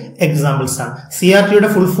യൂണിറ്റുകൾക്ക് എക്സാമ്പിൾസ് ആണ്. CRTയുടെ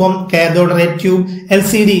full form cathode ray tube,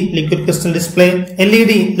 LCD liquid crystal display,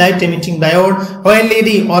 LED light emitting diode,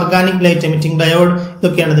 OLED organic light emitting diode,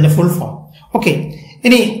 ഇതൊക്കെയാണ് ഇതിന്റെ full form. Okay,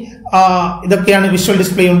 ഇനി ഇതൊക്കെയാണ് visual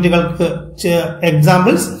display യൂണിറ്റുകൾക്ക്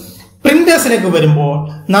examples. പ്രിന്റേഴ്സിലേക്ക് വരുമ്പോൾ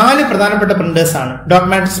 4 പ്രധാനപ്പെട്ട printers ആണ്. Dot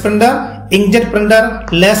matrix printer, inkjet printer,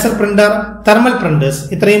 laser printer, thermal printers.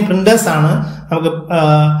 ഇത്രയും printers ആണ് നമുക്ക്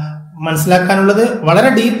മനസ്സിലാക്കാനുള്ളത്. വളരെ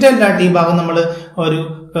ഡീറ്റെയിൽഡ് ആയിട്ട് ഈ ഭാഗം നമ്മൾ ഒരു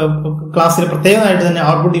ക്ലാസ്സിൽ പ്രത്യേകമായിട്ട് തന്നെ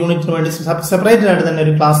ഔട്ട്പുട്ട് യൂണിറ്റിന് വേണ്ടി സെപ്പറേറ്റഡ് ആയിട്ട് തന്നെ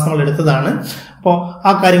ഒരു ക്ലാസ് നമ്മൾ എടുത്തതാണ്. അപ്പോൾ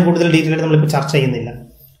ആ കാര്യം കൂടുതൽ ഡീറ്റെയിൽ ആയിട്ട് നമ്മളിപ്പോൾ ചർച്ച ചെയ്യുന്നില്ല.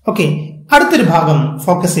 ഓക്കെ, അടുത്തൊരു ഭാഗം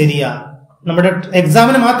ഫോക്കസ് ഏരിയ. നമ്മുടെ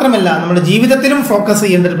എക്സാമിന് മാത്രമല്ല നമ്മുടെ ജീവിതത്തിലും ഫോക്കസ്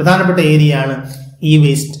ചെയ്യേണ്ട ഒരു പ്രധാനപ്പെട്ട ഏരിയ ആണ് ഈ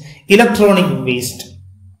വേസ്റ്റ്, ഇലക്ട്രോണിക് വേസ്റ്റ്.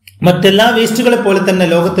 മറ്റെല്ലാ വേസ്റ്റുകളെ പോലെ തന്നെ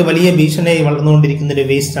ലോകത്ത് വലിയ ഭീഷണിയായി വളർന്നുകൊണ്ടിരിക്കുന്ന ഒരു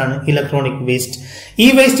വേസ്റ്റ് ആണ് ഇലക്ട്രോണിക് വേസ്റ്റ്. ഈ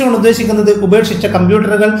വേസ്റ്റ് കൊണ്ട് ഉദ്ദേശിക്കുന്നത് ഉപേക്ഷിച്ച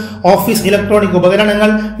കമ്പ്യൂട്ടറുകൾ, ഓഫീസ് ഇലക്ട്രോണിക്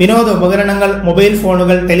ഉപകരണങ്ങൾ, വിനോദ ഉപകരണങ്ങൾ, മൊബൈൽ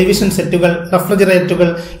ഫോണുകൾ, ടെലിവിഷൻ സെറ്റുകൾ, റെഫ്രിജറേറ്ററുകൾ,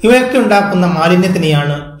 ഇവയൊക്കെ ഉണ്ടാക്കുന്ന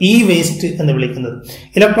മാലിന്യത്തിനെയാണ് ഈ വേസ്റ്റ് എന്ന് വിളിക്കുന്നത്.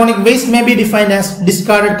 Electronic waste may be defined as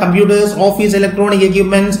discarded computers, office electronic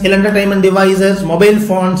equipments, entertainment devices, mobile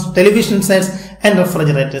phones, television sets and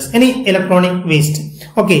refrigerators. ഇനി ഇലക്ട്രോണിക് വേസ്റ്റ്.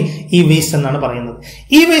 ഓക്കെ, ഈ വേസ്റ്റ് എന്നാണ് പറയുന്നത്.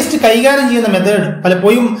 ഈ വേസ്റ്റ് കൈകാര്യം ചെയ്യുന്ന മെത്തേഡ്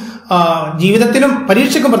പലപ്പോഴും ജീവിതത്തിലും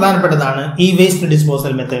പരീക്ഷയ്ക്കും പ്രധാനപ്പെട്ടതാണ്. ഈ വേസ്റ്റ്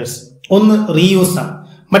ഡിസ്പോസൽ മെത്തേഡ്സ്. ഒന്ന് റീയൂസ് ആണ്,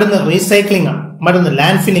 മറ്റൊന്ന് റീസൈക്ലിംഗ് ആണ്, മറ്റൊന്ന്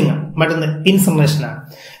ലാൻഡ് ഫില്ലിംഗ് ആണ്, മറ്റൊന്ന് ഇൻസിനറേഷൻ ആണ്.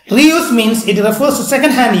 Reuse means it refers to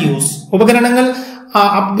second hand use. ഉപകരണങ്ങൾ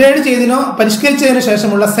അപ്ഗ്രേഡ് ചെയ്തതിനോ പരിഷ്കരിച്ചതിനു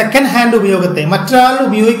ശേഷമുള്ള സെക്കൻഡ് ഹാൻഡ് ഉപയോഗത്തെ മറ്റൊരാൾ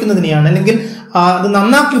ഉപയോഗിക്കുന്നതിനെയാണ്, അല്ലെങ്കിൽ അത്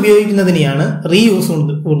നന്നാക്കി ഉപയോഗിക്കുന്നതിനെയാണ് റീയൂസ്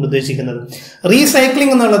കൊണ്ട് ഉദ്ദേശിക്കുന്നത്.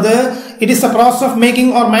 റീസൈക്ലിംഗ് എന്നുള്ളത് it is A process of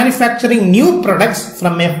making or manufacturing new products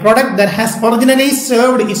from A product that has originally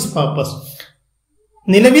served it's purpose.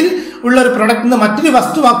 നിലവിൽ ഉള്ള ഒരു പ്രൊഡക്റ്റിൽ നിന്ന് മറ്റൊരു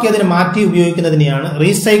വസ്തുവാക്കി അതിനെ മാറ്റി ഉപയോഗിക്കുന്നതിനെയാണ്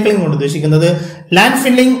റീസൈക്ലിംഗ് കൊണ്ട് ഉദ്ദേശിക്കുന്നത്. ലാൻഡ്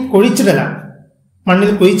ഫില്ലിംഗ് കുഴിച്ചിടലാണ്, മണ്ണിൽ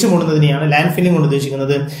കുഴിച്ചു മൂടുന്നതിനെയാണ് ലാൻഡ് ഫില്ലിംഗ് കൊണ്ട്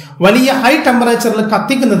ഉദ്ദേശിക്കുന്നത്. വലിയ ഹൈ ടെമ്പറേച്ചറിൽ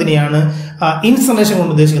കത്തിക്കുന്നതിനെയാണ് ഇൻസിനറേഷൻ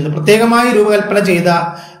കൊണ്ട് ഉദ്ദേശിക്കുന്നത്. പ്രത്യേകമായി രൂപകൽപ്പന ചെയ്ത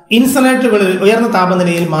ഇൻസിനറേറ്ററുകളിൽ ഉയർന്ന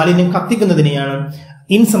താപനിലയിൽ മാലിന്യം കത്തിക്കുന്നതിനെയാണ്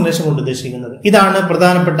ഇൻസിനറേഷൻ കൊണ്ട് ഉദ്ദേശിക്കുന്നത്. ഇതാണ്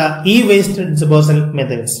പ്രധാനപ്പെട്ട ഈ waste disposal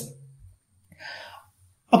methods.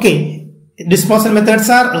 Okay, disposal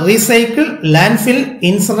methods R recycle, landfill,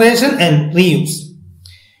 incineration and reuse.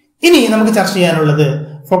 ഇനി നമുക്ക് ചർച്ച ചെയ്യാനുള്ളത്,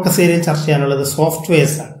 ഫോക്കസ് ഏരിയയിൽ ചർച്ച ചെയ്യാനുള്ളത്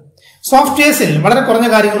സോഫ്റ്റ്വെയർസ് ആണ്. സോഫ്റ്റ്വെയർസിൽ വളരെ കുറഞ്ഞ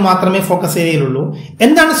കാര്യങ്ങൾ മാത്രമേ ഫോക്കസ് ഏരിയയിലുള്ളൂ.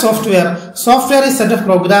 എന്താണ് software? Software is set of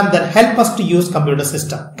programme that help us to use computer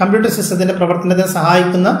system. Computer സിസ്റ്റത്തിന്റെ പ്രവർത്തനത്തെ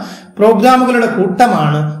സഹായിക്കുന്ന പ്രോഗ്രാമുകളുടെ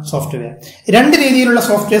കൂട്ടമാണ് സോഫ്റ്റ്വെയർ. 2 രീതിയിലുള്ള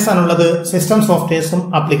സോഫ്റ്റ്വെയർസ് ആണുള്ളത്, സിസ്റ്റം സോഫ്റ്റ്വെയർസും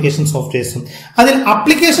ആപ്ലിക്കേഷൻ സോഫ്റ്റ്വെയർസും. അതിൽ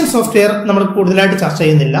ആപ്ലിക്കേഷൻ സോഫ്റ്റ്വെയർ നമ്മൾ കൂടുതലായിട്ട് ചർച്ച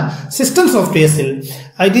ചെയ്യുന്നില്ല. System സോഫ്റ്റ്വെയർസിൽ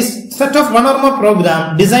it is set of one or more programme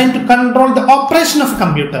design to control the operation of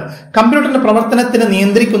computer. കമ്പ്യൂട്ടറിന്റെ പ്രവർത്തനത്തിന്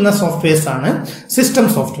നിയന്ത്രിക്കുന്ന സോഫ്റ്റ്വെയർസ് ആണ് system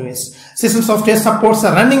softwares. System software supports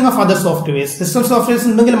running of other softwares. System softwares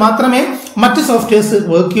ഉണ്ടെങ്കിൽ മാത്രമേ മറ്റ് സോഫ്റ്റ്വെയർസ്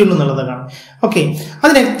വർക്ക് ചെയ്യുള്ളൂ എന്നുള്ളതാണ്. ഓക്കെ,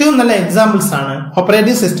 അതിന് ഏറ്റവും നല്ല എക്സാമ്പിൾസ് ആണ്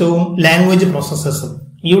ഓപ്പറേറ്റിംഗ് സിസ്റ്റവും ലാംഗ്വേജ് പ്രോസസ്സേഴ്സും.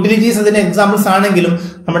 യൂട്ടിലിറ്റീസ് അതിന്റെ എക്സാമ്പിൾസ് ആണെങ്കിലും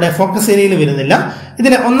നമ്മുടെ ഫോക്കസ് ഏരിയയിൽ വരുന്നില്ല.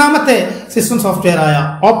 ഇതിലെ ഒന്നാമത്തെ സിസ്റ്റം സോഫ്റ്റ്വെയർ ആയ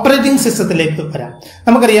ഓപ്പറേറ്റിംഗ് സിസ്റ്റത്തിലേക്ക് വരാം.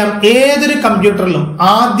 നമുക്കറിയാം ഏതൊരു കമ്പ്യൂട്ടറിലും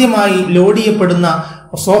ആദ്യമായി ലോഡ് ചെയ്യപ്പെടുന്ന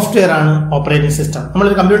സോഫ്റ്റ്വെയർ ആണ് ഓപ്പറേറ്റിംഗ് സിസ്റ്റം.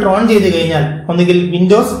 നമ്മളൊരു കമ്പ്യൂട്ടർ ഓൺ ചെയ്ത് കഴിഞ്ഞാൽ ഒന്നുകിൽ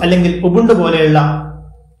വിൻഡോസ് അല്ലെങ്കിൽ ഉബുണ്ടു പോലെയുള്ള,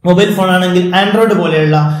 മൊബൈൽ ഫോൺ ആണെങ്കിൽ ആൻഡ്രോയിഡ്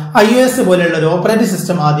പോലെയുള്ള, iOS പോലെയുള്ള ഒരു ഓപ്പറേറ്റിംഗ്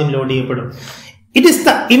സിസ്റ്റം ആദ്യം ലോഡ് ചെയ്യപ്പെടും. It is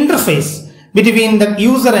the interface between the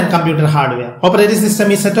user and computer hardware. Operating system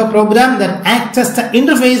is a set of program that acts as the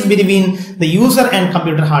interface between the user and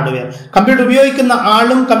computer hardware. Computer ഉപയോഗിക്കുന്ന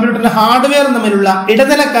ആളും കമ്പ്യൂട്ടറിന്റെ ഹാർഡ്വെയറും തമ്മിലുള്ള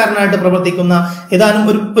ഇടനിലക്കാരനായിട്ട് പ്രവർത്തിക്കുന്ന ഏതാനും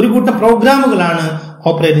ഒരു കൂട്ടം പ്രോഗ്രാമുകളാണ്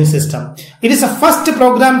operating system. It is the first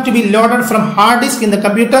program to be loaded from hard disk in the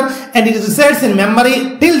computer and it resides in memory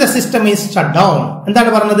till the system is shut down.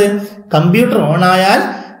 എന്താണ് പറഞ്ഞത്? കമ്പ്യൂട്ടർ ഓൺ ആയാൽ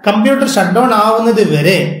കമ്പ്യൂട്ടർ ഷട്ട് ഡൗൺ ആവുന്നത്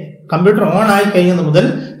വരെ, computer on ആയി കഴിയുന്നത് മുതൽ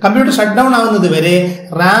computer shut down ആവുന്നത് വരെ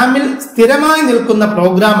റാമിൽ സ്ഥിരമായി നിൽക്കുന്ന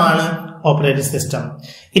പ്രോഗ്രാമാണ് operating system.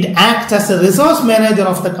 It act as A resource manager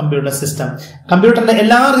of the computer system. കമ്പ്യൂട്ടറിന്റെ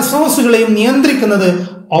എല്ലാ റിസോഴ്സുകളെയും നിയന്ത്രിക്കുന്നത്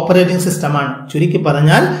ഓപ്പറേറ്റിംഗ് സിസ്റ്റമാണ്. ചുരുക്കി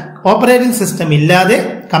പറഞ്ഞാൽ ഓപ്പറേറ്റിംഗ് സിസ്റ്റം ഇല്ലാതെ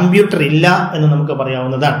കമ്പ്യൂട്ടർ ഇല്ല എന്ന് നമുക്ക്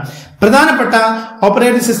പറയാവുന്നതാണ്. പ്രധാനപ്പെട്ട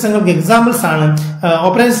ഓപ്പറേറ്റിംഗ് സിസ്റ്റങ്ങൾക്ക് എക്സാമ്പിൾസ്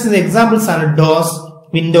ആണ് ഡോസ്,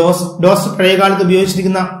 വിൻഡോസ്. ഡോസ് പഴയകാലത്ത്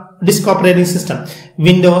ഉപയോഗിച്ചിരിക്കുന്ന disk operating system,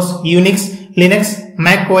 Windows, Unix, Linux,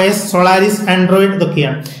 Mac OS, സോളാരിസ്, Android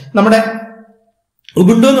ഇതൊക്കെയാണ്. നമ്മുടെ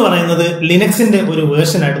ഉബുണ്ടു എന്ന് പറയുന്നത് ലിനക്സിന്റെ ഒരു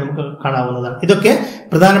വേർഷൻ ആയിട്ട് നമുക്ക് കാണാവുന്നതാണ്. ഇതൊക്കെ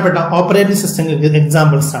പ്രധാനപ്പെട്ട ഓപ്പറേറ്റിംഗ് സിസ്റ്റങ്ങൾക്ക്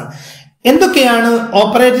എക്സാമ്പിൾസ് ആണ്. എന്തൊക്കെയാണ്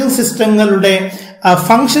ഓപ്പറേറ്റിംഗ് സിസ്റ്റങ്ങളുടെ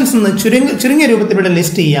ഫംഗ്ഷൻസ് എന്ന് ചുരുങ്ങിയ രൂപത്തിൽ ഇവിടെ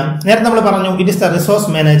ലിസ്റ്റ് ചെയ്യാം. നേരത്തെ നമ്മൾ പറഞ്ഞു it is the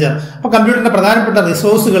resource manager. അപ്പൊ കമ്പ്യൂട്ടറിന്റെ പ്രധാനപ്പെട്ട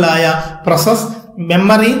റിസോഴ്സുകളായ പ്രോസസ്,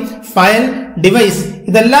 മെമ്മറി, ഫയൽ, ഡിവൈസ്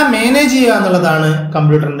ഇതെല്ലാം മാനേജ് ചെയ്യുക എന്നുള്ളതാണ്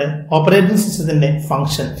കമ്പ്യൂട്ടറിന്റെ ഓപ്പറേറ്റിംഗ് സിസ്റ്റത്തിന്റെ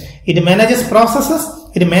function. It manages processes,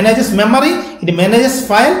 it manages memory, it manages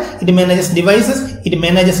file, it manages devices, it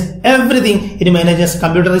manages everything, it manages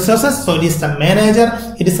computer resources. So it is the manager,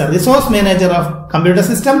 it is a resource manager of computer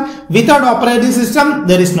system. Without operating system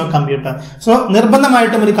there is no computer. So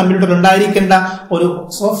നിർബന്ധമായിട്ടും ഒരു computer ഉണ്ടായിരിക്കേണ്ട ഒരു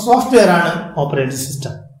software ആണ് operating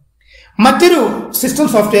system. മറ്റൊരു system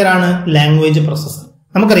software ആണ് language processor.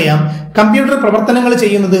 നമുക്കറിയാം computer പ്രവർത്തനങ്ങൾ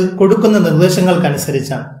ചെയ്യുന്നത് കൊടുക്കുന്ന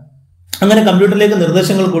നിർദ്ദേശങ്ങൾക്കനുസരിച്ചാണ്. അങ്ങനെ കമ്പ്യൂട്ടറിലേക്ക്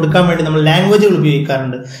നിർദ്ദേശങ്ങൾ കൊടുക്കാൻ വേണ്ടി നമ്മൾ ലാംഗ്വേജുകൾ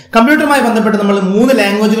ഉപയോഗിക്കാറുണ്ട്. കമ്പ്യൂട്ടറുമായി ബന്ധപ്പെട്ട് നമ്മൾ 3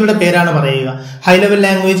 ലാംഗ്വേജുകളുടെ പേരാണ് പറയുക: high level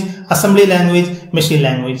language, assembly language, machine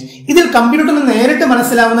language. ഇതിൽ കമ്പ്യൂട്ടറിന് നേരിട്ട്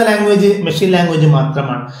മനസ്സിലാവുന്ന ലാംഗ്വേജ് മെഷീൻ ലാംഗ്വേജ്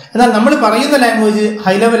മാത്രമാണ്. എന്നാൽ നമ്മൾ പറയുന്ന ലാംഗ്വേജ്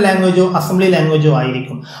ഹൈ ലെവൽ ലാംഗ്വേജോ അസംബ്ലി ലാംഗ്വേജോ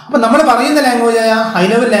ആയിരിക്കും. അപ്പൊ നമ്മൾ പറയുന്ന ലാംഗ്വേജായ ഹൈ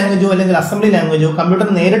ലെവൽ ലാംഗ്വേജോ അല്ലെങ്കിൽ അസംബ്ലി ലാംഗ്വേജോ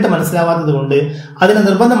കമ്പ്യൂട്ടറിന് നേരിട്ട് മനസ്സിലാവാത്തത് കൊണ്ട് അതിനെ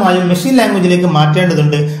നിർബന്ധമായും മെഷീൻ ലാംഗ്വേജിലേക്ക്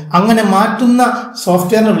മാറ്റേണ്ടതുണ്ട്. അങ്ങനെ മാറ്റുന്ന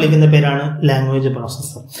സോഫ്റ്റ്വെയറിനെ വിളിക്കുന്ന പേരാണ് language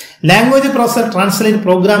processor. Language processor translate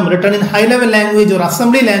program written in high level language or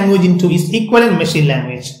assembly language into its equivalent machine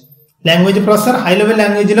language. Language processor high level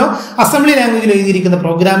ലാംഗ്വേജിലോ assembly ലാംഗ്വേജിലോ എഴുതിയിരിക്കുന്ന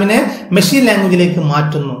പ്രോഗ്രാമിനെ മെഷീൻ ലാംഗ്വേജിലേക്ക്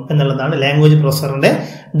മാറ്റുന്നു എന്നുള്ളതാണ് ലാംഗ്വേജ് പ്രോസസറിന്റെ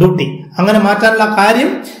ഡ്യൂട്ടി. അങ്ങനെ മാറ്റാനുള്ള കാര്യം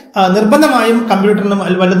നിർബന്ധമായും കമ്പ്യൂട്ടറിന്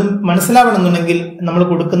വല്ലതും മനസ്സിലാവണമെന്നുണ്ടെങ്കിൽ നമ്മൾ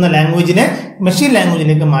കൊടുക്കുന്ന ലാംഗ്വേജിനെ മെഷീൻ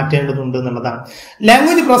ലാംഗ്വേജിലേക്ക് മാറ്റേണ്ടതുണ്ട് എന്നുള്ളതാണ്.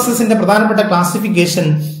 ലാംഗ്വേജ് പ്രോസസ്സിന്റെ പ്രധാനപ്പെട്ട ക്ലാസിഫിക്കേഷൻ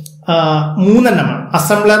 3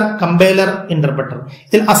 അസംബ്ലർ, കമ്പൈലർ, ഇന്റർപ്രറ്റർ.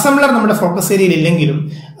 ഇതിൽ അസംബ്ലർ നമ്മുടെ ഫോക്കസ് ഏരിയയിൽ ഇല്ലെങ്കിലും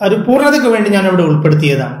ഒരു പൂർണ്ണതയ്ക്ക് വേണ്ടി ഞാൻ ഇവിടെ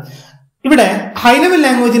ഉൾപ്പെടുത്തിയതാണ്. ഇവിടെ ഹൈ ലെവൽ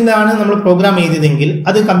ലാംഗ്വേജിലാണ് നമ്മൾ പ്രോഗ്രാം എഴുതിയതെങ്കിൽ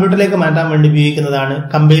അത് കമ്പ്യൂട്ടറിലേക്ക് മാറ്റാൻ വേണ്ടി ഉപയോഗിക്കുന്നതാണ്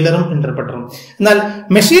കമ്പൈലറും ഇന്റർപ്രറ്ററും. എന്നാൽ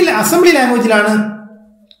അസംബ്ലി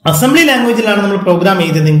ലാംഗ്വേജിലാണ് നമ്മൾ പ്രോഗ്രാം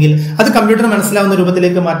ചെയ്തതെങ്കിൽ അത് കമ്പ്യൂട്ടർ മനസ്സിലാവുന്ന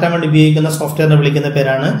രൂപത്തിലേക്ക് മാറ്റാൻ വേണ്ടി ഉപയോഗിക്കുന്ന സോഫ്റ്റ്വെയറിനെ വിളിക്കുന്ന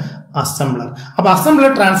പേരാണ് അസംബ്ലർ. അപ്പൊ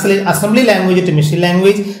assembler translate assembly language to machine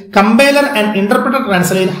language, compiler and interpreter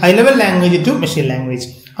translate high level language to machine language.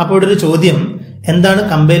 അപ്പോൾ ഇവിടെ ഒരു ചോദ്യം, എന്താണ്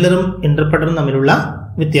കമ്പൈലറും ഇന്റർപ്രറ്ററും തമ്മിലുള്ള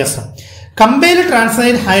വ്യത്യാസം? Compiler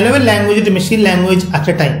translate high level language to machine language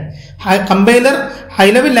at A time. Compiler high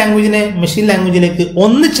level ലാംഗ്വേജിനെ machine ലാംഗ്വേജിലേക്ക്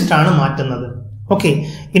ഒന്നിച്ചിട്ടാണ് മാറ്റുന്നത്. Okay.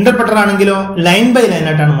 Interpreter ആണെങ്കിലോ line by line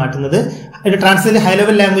ആയിട്ടാണ് മാറ്റുന്നത്. ട്രാൻസ്ലേറ്റ് ഹൈ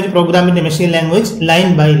ലെവൽ ലാംഗ്വേജ് പ്രോഗ്രാമിന്റെ machine language line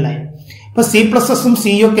by line. ഇപ്പൊ C++ഉം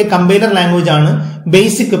C ഒക്കെ കമ്പൈലർ ലാംഗ്വേജ് ആണ്.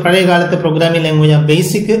 Basic പഴയ കാലത്തെ പ്രോഗ്രാമിംഗ് ലാംഗ്വേജ് ആണ്.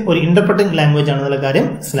 ബേസിക് ഒരു ഇന്റർപ്രറ്റിംഗ് ലാംഗ്വേജ് ആണെന്നുള്ള കാര്യം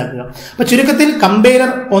മനസ്സിലാക്കുക. അപ്പൊ ചുരുക്കത്തിൽ കമ്പൈലർ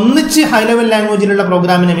ഒന്നിച്ച് ഹൈ ലെവൽ ലാംഗ്വേജിലുള്ള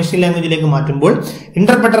പ്രോഗ്രാമിനെ മെഷീൻ ലാംഗ്വേജിലേക്ക് മാറ്റുമ്പോൾ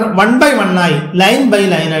ഇന്റർപ്രറ്റർ 1 by 1 ആയി ലൈൻ ബൈ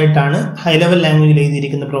ലൈൻ ആയിട്ടാണ് ഹൈ ലെവൽ ലാംഗ്വേജിൽ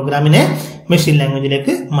എഴുതിയിരിക്കുന്ന പ്രോഗ്രാമിനെ മെഷീൻ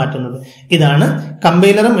ലാംഗ്വേജിലേക്ക് മാറ്റുന്നത്. ഇതാണ്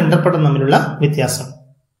കമ്പൈലറും ഇന്റർപ്രറ്ററും തമ്മിലുള്ള വ്യത്യാസം.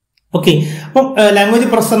 ഓക്കെ. അപ്പം ലാംഗ്വേജ്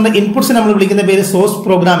പ്രോസസറിന്റെ ഇൻപുട്സ് നമ്മൾ വിളിക്കുന്ന പേര് സോഴ്സ്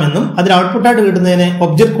പ്രോഗ്രാം എന്നും അതിന് ഔട്ട്പുട്ടായിട്ട് കിട്ടുന്നതിനെ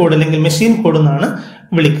ഒബ്ജക്ട് കോഡ് അല്ലെങ്കിൽ മെഷീൻ കോഡ് എന്നാണ്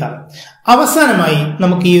വിളിക്കാറ്. അവസാനമായി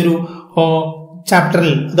നമുക്ക് ഈ ഒരു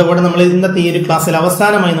ചാപ്റ്ററിൽ, അതുപോലെ നമ്മൾ ഇന്നത്തെ ഈ ഒരു ക്ലാസ്സിൽ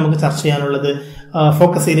അവസാനമായി നമുക്ക് ചർച്ച ചെയ്യാനുള്ളത്,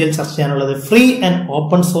 ഫോക്കസ് ഏരിയയിൽ ചർച്ച ചെയ്യാനുള്ളത് free and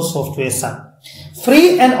open source softwares ആണ്. Free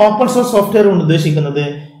and open source software കൊണ്ട് ഉദ്ദേശിക്കുന്നത്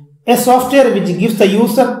A software which gives the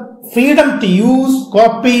user freedom to use,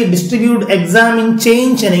 copy, distribute, examine,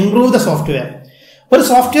 change and improve the software. ഒരു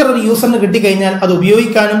സോഫ്റ്റ്വെയർ ഒരു യൂസറിന് കിട്ടിക്കഴിഞ്ഞാൽ അത്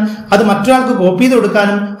ഉപയോഗിക്കാനും അത് മറ്റൊരാൾക്ക് കോപ്പി ചെയ്ത്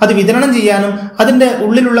കൊടുക്കാനും അത് വിതരണം ചെയ്യാനും അതിന്റെ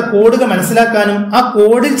ഉള്ളിലുള്ള കോഡുകൾ മനസ്സിലാക്കാനും ആ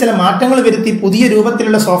കോഡിൽ ചില മാറ്റങ്ങൾ വരുത്തി പുതിയ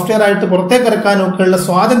രൂപത്തിലുള്ള സോഫ്റ്റ്വെയർ ആയിട്ട് പുറത്തേക്ക് ഇറക്കാനും ഒക്കെയുള്ള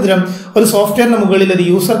സ്വാതന്ത്ര്യം ഒരു സോഫ്റ്റ്വെയറിന് മുകളിൽ ഒരു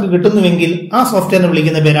യൂസർക്ക് കിട്ടുന്നുവെങ്കിൽ ആ സോഫ്റ്റ്വെയറിനെ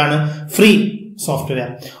വിളിക്കുന്ന പേരാണ് ഫ്രീ സോഫ്റ്റ്വെയർ.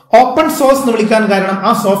 ഓപ്പൺ സോഴ്സ് എന്ന് വിളിക്കാൻ കാരണം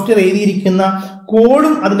ആ സോഫ്റ്റ്വെയർ എഴുതിയിരിക്കുന്ന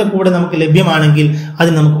കോഡും അതിന്റെ കൂടെ നമുക്ക് ലഭ്യമാണെങ്കിൽ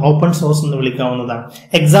അതിന് നമുക്ക് ഓപ്പൺ സോഴ്സ് എന്ന് വിളിക്കാവുന്നതാണ്.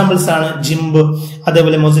 എക്സാമ്പിൾസ് ആണ് ജിംബ്,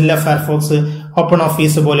 അതേപോലെ മൊസില്ല ഫയർഫോക്സ്, ഓപ്പൺ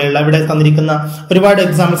ഓഫീസ് പോലെയുള്ള ഇവിടെ തന്നിരിക്കുന്ന ഒരുപാട്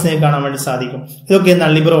എക്സാമ്പിൾസ് കാണാൻ വേണ്ടി സാധിക്കും. ഇതൊക്കെ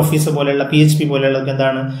എന്താണ് ലിബർ ഓഫീസ് പോലെയുള്ള PHP പോലെയുള്ള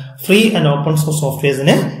എന്താണ് free and open source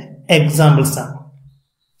സോഫ്റ്റ്വെയർസിന് examples ആണ്.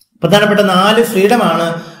 പ്രധാനപ്പെട്ട 4 ഫ്രീഡം ആണ്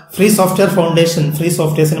ഫ്രീ സോഫ്റ്റ്വെയർ ഫൗണ്ടേഷൻ ഫ്രീ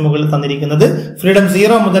സോഫ്റ്റ്വെയർസിന് മുകളിൽ തന്നിരിക്കുന്നത്. ഫ്രീഡം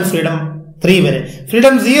 0 മുതൽ ഫ്രീഡം 3 വരെ.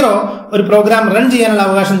 ഫ്രീഡം 0 ഒരു പ്രോഗ്രാം റൺ ചെയ്യാനുള്ള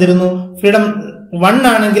അവകാശം തരുന്നു. ഫ്രീഡം 1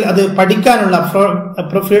 ആണെങ്കിൽ അത് പഠിക്കാനുള്ള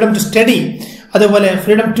ഫ്രീഡം ടു സ്റ്റഡി. അതുപോലെ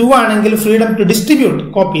ഫ്രീഡം 2 ആണെങ്കിൽ ഫ്രീഡം ടു ഡിസ്ട്രിബ്യൂട്ട്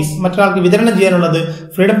കോപ്പീസ്, മറ്റൊരാൾക്ക് വിതരണം ചെയ്യാനുള്ളത്.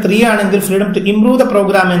 ഫ്രീഡം 3 ആണെങ്കിൽ freedom to improve the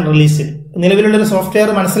programme and release it. നിലവിലുള്ള ഒരു സോഫ്റ്റ്വെയർ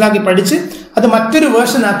മനസ്സിലാക്കി പഠിച്ച് അത് മറ്റൊരു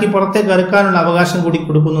വേർഷൻ ആക്കി പുറത്തേക്ക് ഇറക്കാനുള്ള അവകാശം കൂടി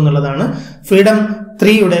കൊടുക്കുന്നു എന്നുള്ളതാണ് ഫ്രീഡം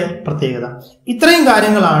 3യുടെ പ്രത്യേകത. ഇത്രയും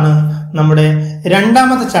കാര്യങ്ങളാണ് നമ്മുടെ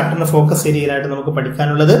രണ്ടാമത്തെ ചാപ്റ്ററിന്റെ ഫോക്കസ് ഏരിയയിലായിട്ട് നമുക്ക്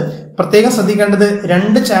പഠിക്കാനുള്ളത്. പ്രത്യേകം ശ്രദ്ധിക്കേണ്ടത്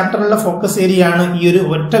 2 ചാപ്റ്ററിലുള്ള ഫോക്കസ് ഏരിയ ആണ് ഈ ഒരു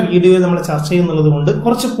ഒറ്റ വീഡിയോയിൽ നമ്മൾ ചർച്ച ചെയ്യുന്നത് കൊണ്ട്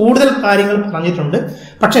കുറച്ച് കൂടുതൽ കാര്യങ്ങൾ പറഞ്ഞിട്ടുണ്ട്.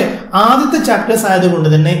 പക്ഷെ ആദ്യത്തെ ചാപ്റ്റേഴ്സ് ആയതുകൊണ്ട്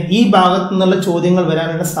തന്നെ ഈ ഭാഗത്തു നിന്നുള്ള ചോദ്യങ്ങൾ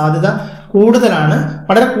വരാനുള്ള സാധ്യത കൂടുതലാണ്.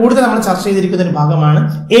 വളരെ കൂടുതൽ നമ്മൾ ചർച്ച ചെയ്തിരിക്കുന്ന ഒരു ഭാഗമാണ്.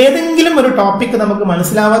 ഏതെങ്കിലും ഒരു ടോപ്പിക് നമുക്ക്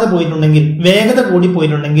മനസ്സിലാവാതെ പോയിട്ടുണ്ടെങ്കിൽ, വേഗത കൂടി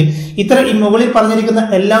പോയിട്ടുണ്ടെങ്കിൽ, ഈ മുകളിൽ പറഞ്ഞിരിക്കുന്ന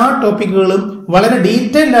എല്ലാ ടോപ്പിക്കുകളും വളരെ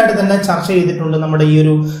ഡീറ്റെയിൽഡ് ആയിട്ട് തന്നെ ചർച്ച ചെയ്തിട്ടുണ്ട് നമ്മുടെ ഈ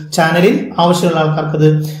ഒരു ചാനലിൽ. ആവശ്യമുള്ള ആൾക്കാർക്ക് അത്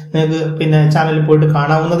നിങ്ങൾക്ക് ചാനലിൽ പോയിട്ട്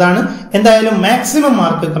കാണാവുന്നതാണ്. എന്തായാലും maximum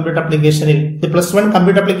mark computer അപ്ലിക്കേഷനിൽ +1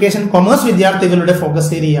 computer application commerce വിദ്യാർത്ഥികളുടെ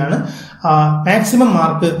ഫോക്കസ് ഏരിയയാണ്. മാക്സിമം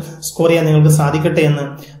മാർക്ക് സ്കോർ ചെയ്യാൻ നിങ്ങൾക്ക് സാധിക്കട്ടെ എന്ന്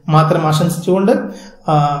മാത്രം ആശംസിച്ചുകൊണ്ട്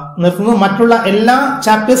നിർത്തുന്നു. മറ്റുള്ള എല്ലാ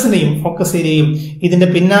ചാപ്റ്റേഴ്സിന്റെയും ഫോക്കസ് ഏരിയയും ഇതിന്റെ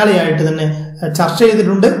പിന്നാലെയായിട്ട് തന്നെ ചർച്ച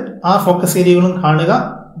ചെയ്തിട്ടുണ്ട്. ആ ഫോക്കസ് ഏരിയകളും കാണുക.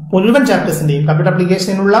 മുഴുവൻ ചാപ്റ്റേഴ്സിന്റെയും കമ്പ്യൂട്ടർ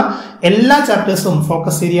അപ്ലിക്കേഷനിലുള്ള എല്ലാ ചാപ്റ്റേഴ്സും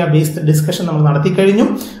ഫോക്കസ് ഏരിയ ബേസ്ഡ് ഡിസ്കഷൻ നമ്മൾ നടത്തി കഴിഞ്ഞു.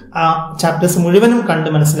 ആ ചാപ്റ്റേഴ്സ് മുഴുവനും കണ്ട്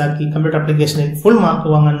മനസ്സിലാക്കി കമ്പ്യൂട്ടർ അപ്ലിക്കേഷനിൽ ഫുൾ മാർക്ക്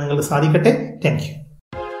വാങ്ങാൻ നിങ്ങൾക്ക് സാധിക്കട്ടെ. Thank you.